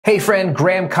Hey friend,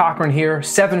 Graham Cochran here,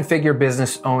 seven-figure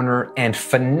business owner and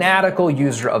fanatical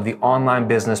user of the online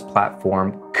business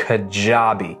platform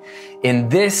Kajabi. In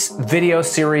this video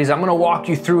series, I'm gonna walk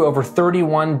you through over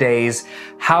 31 days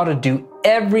how to do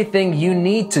everything you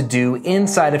need to do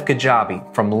inside of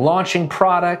Kajabi, from launching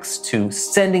products to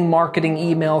sending marketing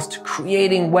emails to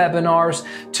creating webinars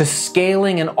to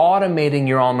scaling and automating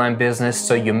your online business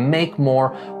so you make more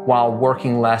while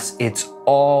working less. It's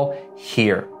all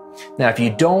here. Now, if you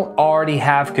don't already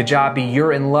have Kajabi,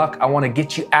 you're in luck. I want to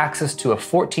get you access to a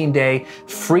 14-day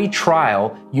free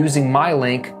trial using my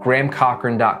link,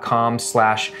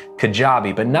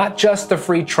 grahamcochran.com/Kajabi. But not just the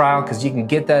free trial, because you can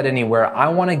get that anywhere. I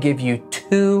want to give you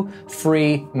 2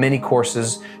 free mini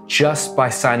courses just by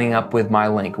signing up with my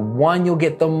link. One you'll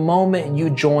get the moment you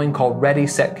join, called Ready,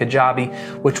 Set, Kajabi,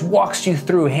 which walks you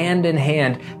through hand in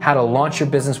hand how to launch your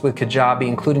business with Kajabi,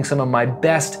 including some of my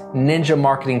best ninja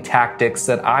marketing tactics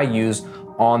that I use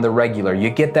on the regular. You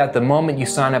get that the moment you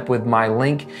sign up with my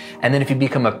link. And then if you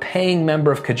become a paying member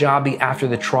of Kajabi after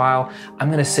the trial, I'm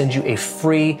gonna send you a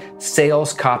free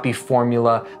sales copy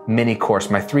formula mini course,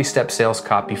 my 3-step sales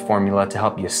copy formula to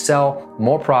help you sell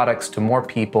more products to more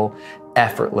people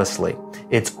effortlessly.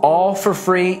 It's all for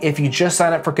free if you just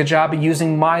sign up for Kajabi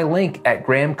using my link at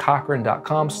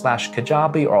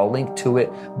grahamcochran.com/Kajabi, or I'll link to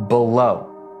it below.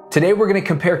 Today, we're going to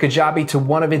compare Kajabi to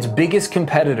one of its biggest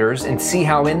competitors and see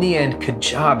how in the end,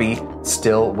 Kajabi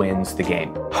still wins the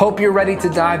game. Hope you're ready to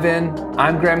dive in.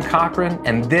 I'm Graham Cochran,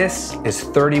 and this is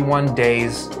 31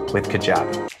 Days with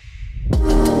Kajabi.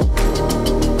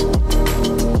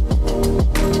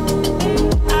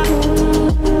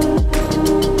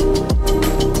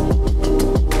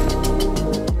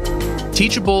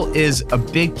 Teachable is a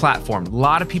big platform. A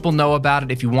lot of people know about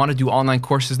it. If you want to do online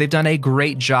courses, they've done a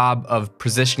great job of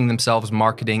positioning themselves,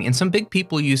 marketing, and some big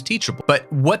people use Teachable. But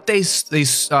what they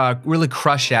really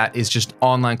crush at is just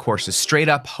online courses. Straight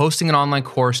up hosting an online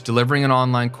course, delivering an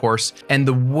online course, and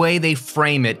the way they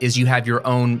frame it is you have your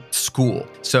own school.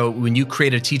 So when you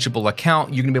create a Teachable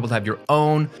account, you're gonna be able to have your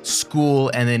own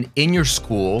school, and then in your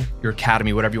school, your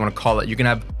academy, whatever you want to call it, you're gonna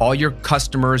have all your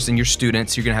customers and your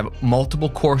students. You're gonna have multiple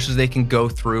courses they can go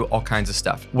through, all kinds of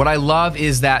stuff. What I love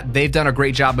is that they've done a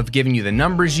great job of giving you the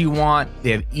numbers you want.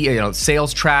 They have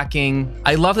sales tracking.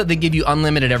 I love that they give you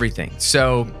unlimited everything.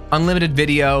 So unlimited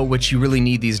video, which you really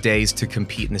need these days to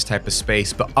compete in this type of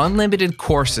space, but unlimited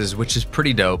courses, which is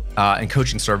pretty dope, and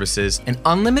coaching services, and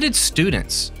unlimited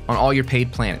students on all your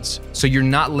paid plans. So you're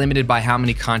not limited by how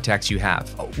many contacts you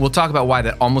have. We'll talk about why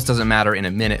that almost doesn't matter in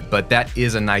a minute, but that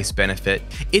is a nice benefit.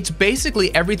 It's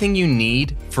basically everything you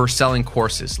need for selling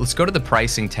courses. Let's go to the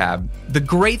pricing tab. The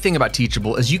great thing about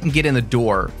Teachable is you can get in the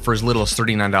door for as little as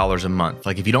 $39 a month.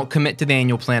 Like if you don't commit to the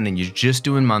annual plan and you're just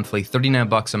doing monthly, 39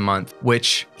 bucks a month,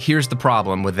 which here's the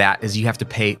problem with that is you have to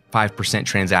pay 5%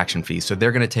 transaction fees. So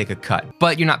they're gonna take a cut,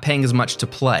 but you're not paying as much to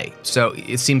play. So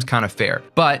it seems kind of fair,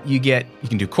 but you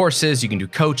can do courses, you can do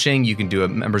coaching, you can do a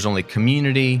members only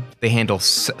community. They handle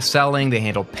selling, they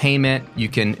handle payment, you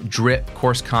can drip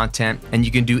course content, and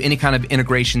you can do any kind of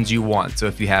integrations you want. So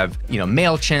if you have,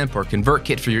 MailChimp or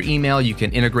ConvertKit for your email, you can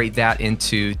integrate that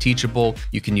into Teachable.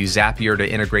 You can use Zapier to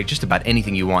integrate just about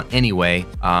anything you want anyway.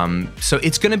 So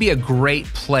it's gonna be a great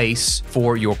place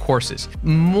for your courses.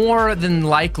 More than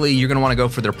likely, you're gonna wanna go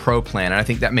for their Pro plan, and I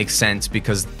think that makes sense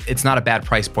because it's not a bad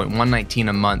price point, $119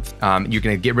 a month. You're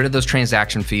gonna get rid of those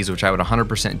transaction fees, which I would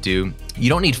 100% do. You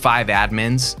don't need 5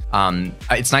 admins.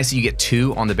 It's nice that you get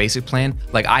 2 on the basic plan.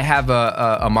 Like I have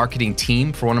a marketing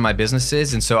team for one of my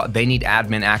businesses, and so they need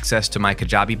admin access to my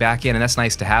Kajabi backend, and that's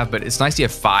nice to have, but it's nice to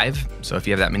have 5. So if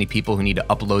you have that many people who need to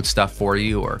upload stuff for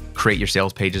you or create your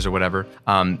sales pages or whatever,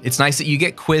 it's nice that you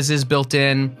get quizzes built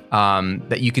in,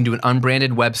 that you can do an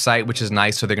unbranded website, which is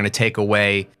nice. So they're gonna take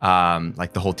away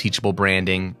like the whole Teachable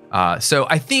branding. So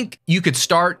I think you could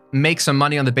make some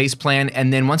money on the base plan,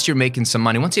 and then once you're making some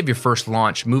money, once you have your first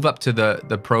launch, move up to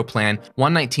the Pro plan,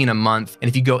 $119 a month. And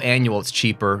if you go annual, it's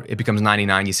cheaper. It becomes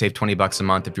 $99. You save 20 bucks a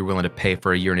month if you're willing to pay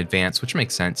for a year in advance, which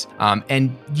makes sense.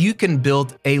 And you can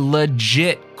build a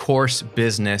legit course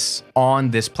business on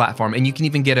this platform, and you can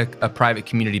even get a private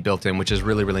community built in, which is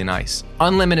really, really nice.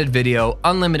 Unlimited video,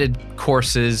 unlimited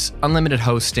courses, unlimited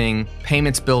hosting,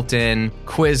 payments built in,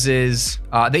 quizzes.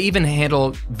 They even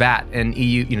handle VAT and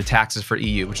EU, taxes for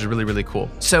EU, which is really, really cool.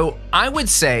 So I would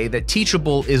say that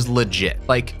Teachable is legit.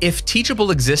 Like if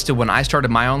Teachable existed when I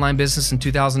started my online business in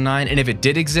 2009, and if it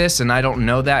did exist and I don't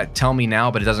know that, tell me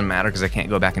now, but it doesn't matter because I can't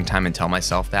go back in time and tell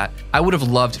myself that. I would have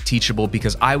loved Teachable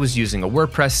because I was using a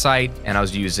WordPress WordPress site, and I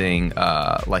was using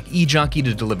like eJunkie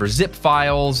to deliver zip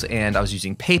files, and I was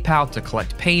using PayPal to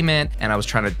collect payment, and I was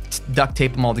trying to duct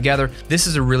tape them all together. This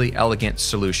is a really elegant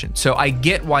solution. So I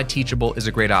get why Teachable is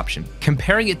a great option.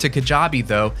 Comparing it to Kajabi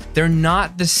though, they're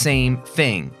not the same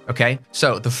thing, okay?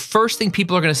 So the first thing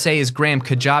people are gonna say is, Graham,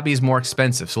 Kajabi is more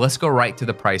expensive. So let's go right to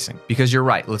the pricing, because you're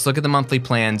right. Let's look at the monthly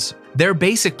plans. Their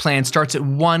basic plan starts at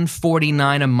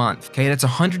 $149 a month, okay? That's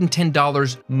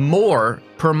 $110 more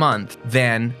per month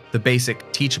than the basic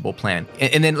Teachable plan.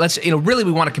 And then let's, really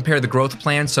we want to compare the growth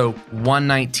plan. So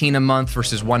 $119 a month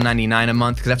versus $199 a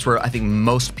month, because that's where I think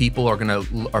most people are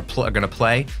gonna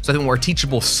play. So I think where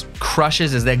Teachable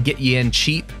crushes is they get you in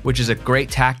cheap, which is a great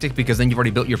tactic, because then you've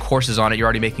already built your courses on it, you're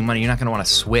already making money, you're not gonna wanna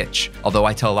switch. Although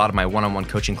I tell a lot of my one-on-one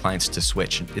coaching clients to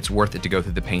switch. It's worth it to go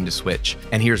through the pain to switch.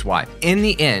 And here's why. In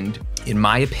the end, in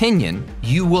my opinion,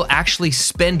 you will actually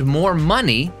spend more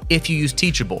money if you use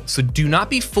Teachable. So do not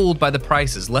be fooled by the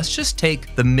prices. Let's just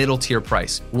take the middle tier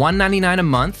price, $199 a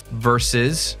month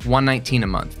versus $119 a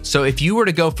month. So if you were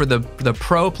to go for the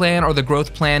pro plan or the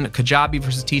growth plan, Kajabi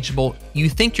versus Teachable, you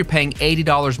think you're paying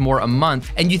 $80 more a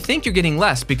month, and you think you're getting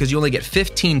less because you only get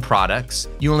 15 products,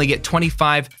 you only get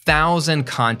 25,000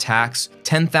 contacts,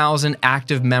 10,000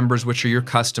 active members, which are your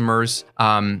customers.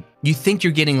 You think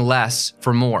you're getting less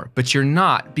for more, but you're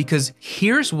not, because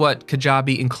here's what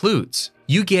Kajabi includes.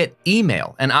 You get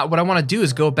email. And what I want to do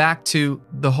is go back to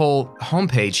the whole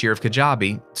homepage here of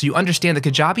Kajabi, so you understand that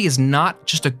Kajabi is not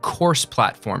just a course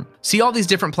platform. See all these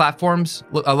different platforms?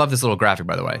 Look, I love this little graphic,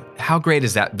 by the way. How great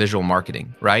is that visual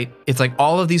marketing, right? It's like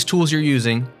all of these tools you're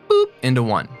using, boop, into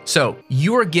one. So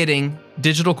you are getting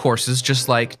digital courses just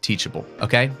like Teachable,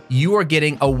 okay? You are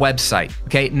getting a website,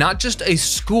 okay? Not just a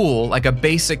school, like a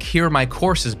basic, here are my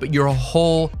courses, but your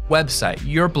whole website,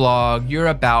 your blog, your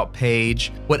about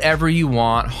page, whatever you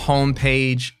want,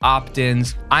 homepage,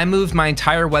 opt-ins. I moved my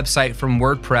entire website from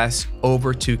WordPress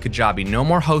over to Kajabi. No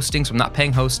more hosting, so I'm not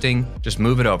paying hosting, just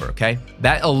move it over, okay?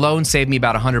 That alone saved me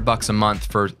about $100 a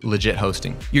month for legit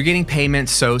hosting. You're getting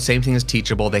payments, so same thing as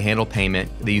Teachable, they handle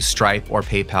payment. They use Stripe or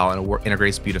PayPal, and it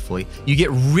integrates beautifully. You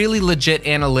get really legit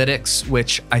analytics,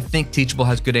 which I think Teachable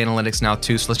has good analytics now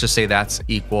too, so let's just say that's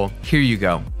equal. Here you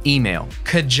go, email.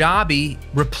 Kajabi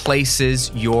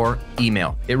replaces your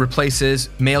email. It replaces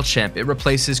MailChimp, it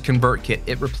replaces ConvertKit,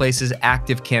 it replaces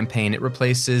ActiveCampaign, it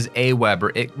replaces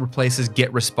Aweber, it replaces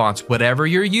GetResponse. Whatever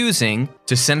you're using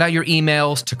to send out your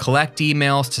emails, to collect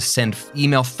emails, to send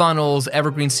email funnels,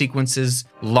 evergreen sequences,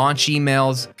 launch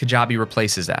emails, Kajabi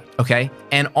replaces that, okay?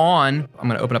 And I'm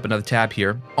gonna open up another tab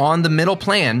here. On the middle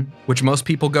plan, which most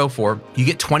people go for, you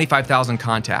get 25,000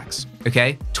 contacts,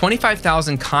 okay?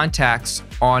 25,000 contacts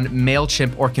on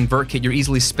MailChimp or ConvertKit, you're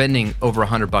easily spending over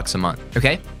 $100 a month,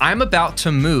 okay? I'm about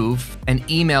to move an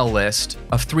email list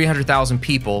of 300,000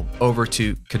 people over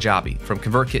to Kajabi, from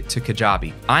ConvertKit to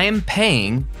Kajabi. I am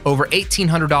paying over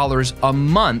 $1,800 a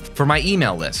month for my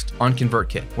email list on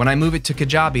ConvertKit. When I move it to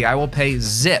Kajabi, I will pay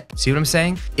zip. See what I'm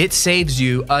saying? It saves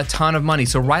you a ton of money.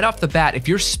 So right off the bat, if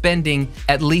you're spending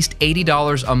at least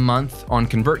 $80 a month on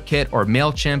ConvertKit or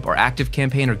MailChimp or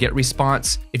ActiveCampaign or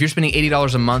GetResponse, if you're spending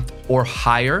 $80 a month or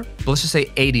higher, but let's just say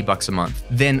 $80 a month,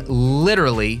 then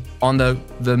literally on the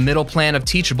middle plan of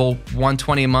Teachable,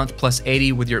 $120 a month plus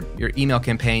 80 with your email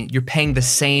campaign, you're paying the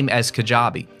same as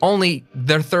Kajabi. Only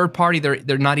they're third party,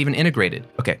 they're not even integrated.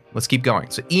 Okay, let's keep going.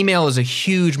 So email is a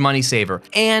huge money saver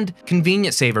and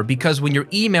convenient saver, because when your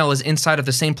email is inside of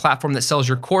the same platform that sells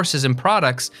your courses and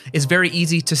products, it's very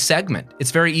easy to segment.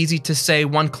 It's very easy to say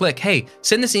one click, hey,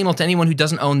 send this email to anyone who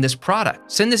doesn't own this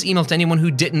product. Send this email to anyone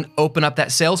who didn't open up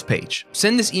that sales page.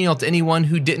 Send this email to anyone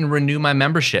who didn't renew my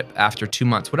membership after 2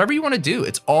 months. Whatever you want to do,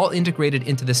 it's all integrated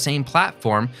into the same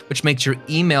platform, which makes your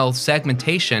email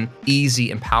segmentation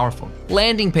easy and powerful.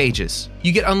 Landing pages.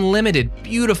 You get unlimited,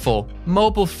 beautiful,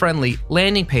 mobile-friendly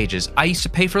landing pages. I used to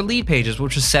pay for lead pages,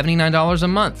 which was $79 a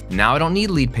month. Now I don't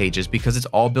need lead pages because it's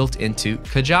all built into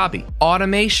Kajabi.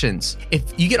 Automations. If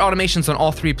you get automations on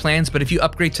all 3 plans, but if you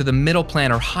upgrade to the middle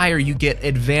plan or higher, you get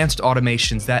advanced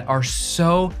automations that are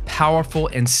so powerful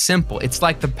and simple. It's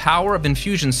like the power of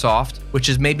Infusionsoft, which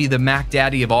is maybe the Mac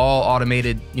Daddy of all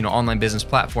automated, online business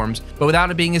platforms, but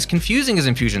without it being as confusing as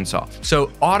Infusionsoft. So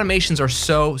automations are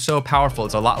so powerful.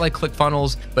 It's a lot like ClickFunnels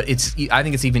funnels, but I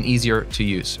think it's even easier to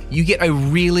use. You get a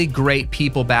really great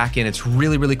people backend. It's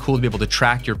really, really cool to be able to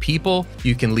track your people.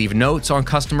 You can leave notes on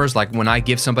customers, like when I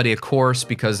give somebody a course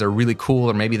because they're really cool,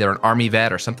 or maybe they're an Army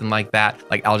vet or something like that.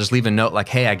 Like I'll just leave a note like,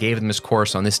 hey, I gave them this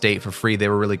course on this date for free. They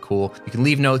were really cool. You can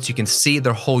leave notes. You can see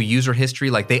their whole user history.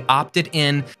 Like they opted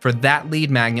in for that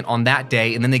lead magnet on that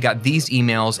day, and then they got these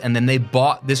emails, and then they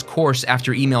bought this course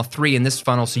after email 3 in this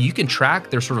funnel. So you can track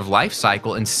their sort of life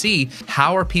cycle and see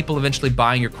how are people eventually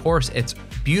buying your course. It's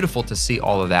beautiful to see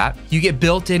all of that. You get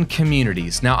built-in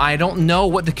communities. Now, I don't know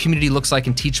what the community looks like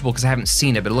in Teachable because I haven't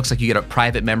seen it, but it looks like you get a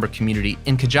private member community.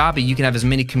 In Kajabi, you can have as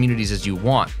many communities as you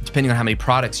want, depending on how many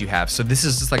products you have. So this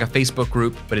is just like a Facebook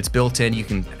group, but it's built in. You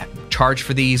can charge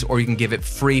for these, or you can give it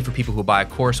free for people who buy a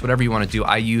course, whatever you want to do.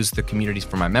 I use the communities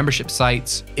for my membership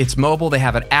sites. It's mobile. They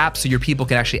have an app, so your people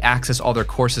can actually access all their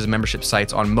courses and membership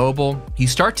sites on mobile. You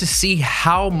start to see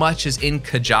how much is in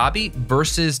Kajabi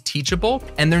versus Teachable,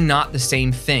 and they're not the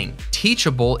same thing.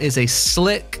 Teachable is a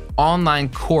slick online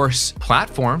course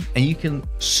platform, and you can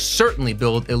certainly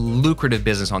build a lucrative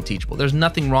business on Teachable. There's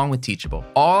nothing wrong with Teachable.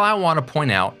 All I want to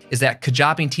point out is that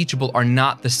Kajabi and Teachable are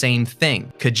not the same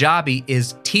thing. Kajabi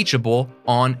is Teachable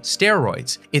on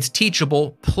steroids. It's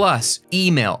Teachable plus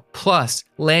email, plus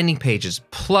landing pages,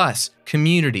 plus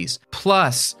communities,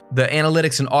 plus the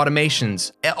analytics and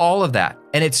automations, all of that.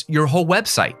 And it's your whole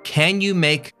website. Can you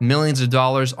make millions of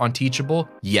dollars on Teachable?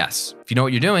 Yes. If you know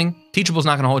what you're doing, Teachable's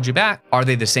not gonna hold you back. Are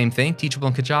they the same thing, Teachable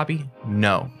and Kajabi?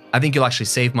 No. I think you'll actually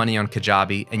save money on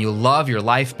Kajabi and you'll love your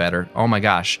life better. Oh my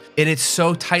gosh. And it's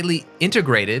so tightly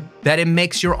integrated that it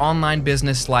makes your online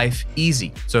business life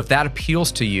easy. So if that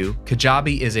appeals to you,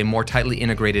 Kajabi is a more tightly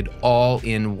integrated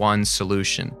all-in-one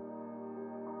solution.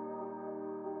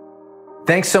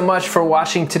 Thanks so much for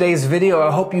watching today's video.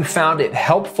 I hope you found it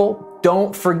helpful.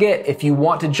 Don't forget, if you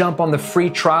want to jump on the free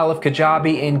trial of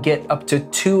Kajabi and get up to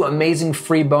 2 amazing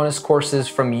free bonus courses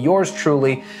from yours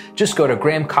truly, just go to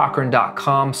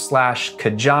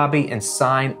grahamcochran.com/Kajabi and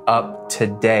sign up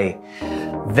today.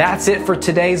 That's it for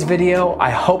today's video.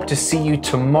 I hope to see you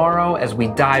tomorrow as we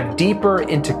dive deeper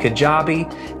into Kajabi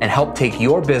and help take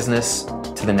your business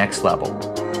to the next level.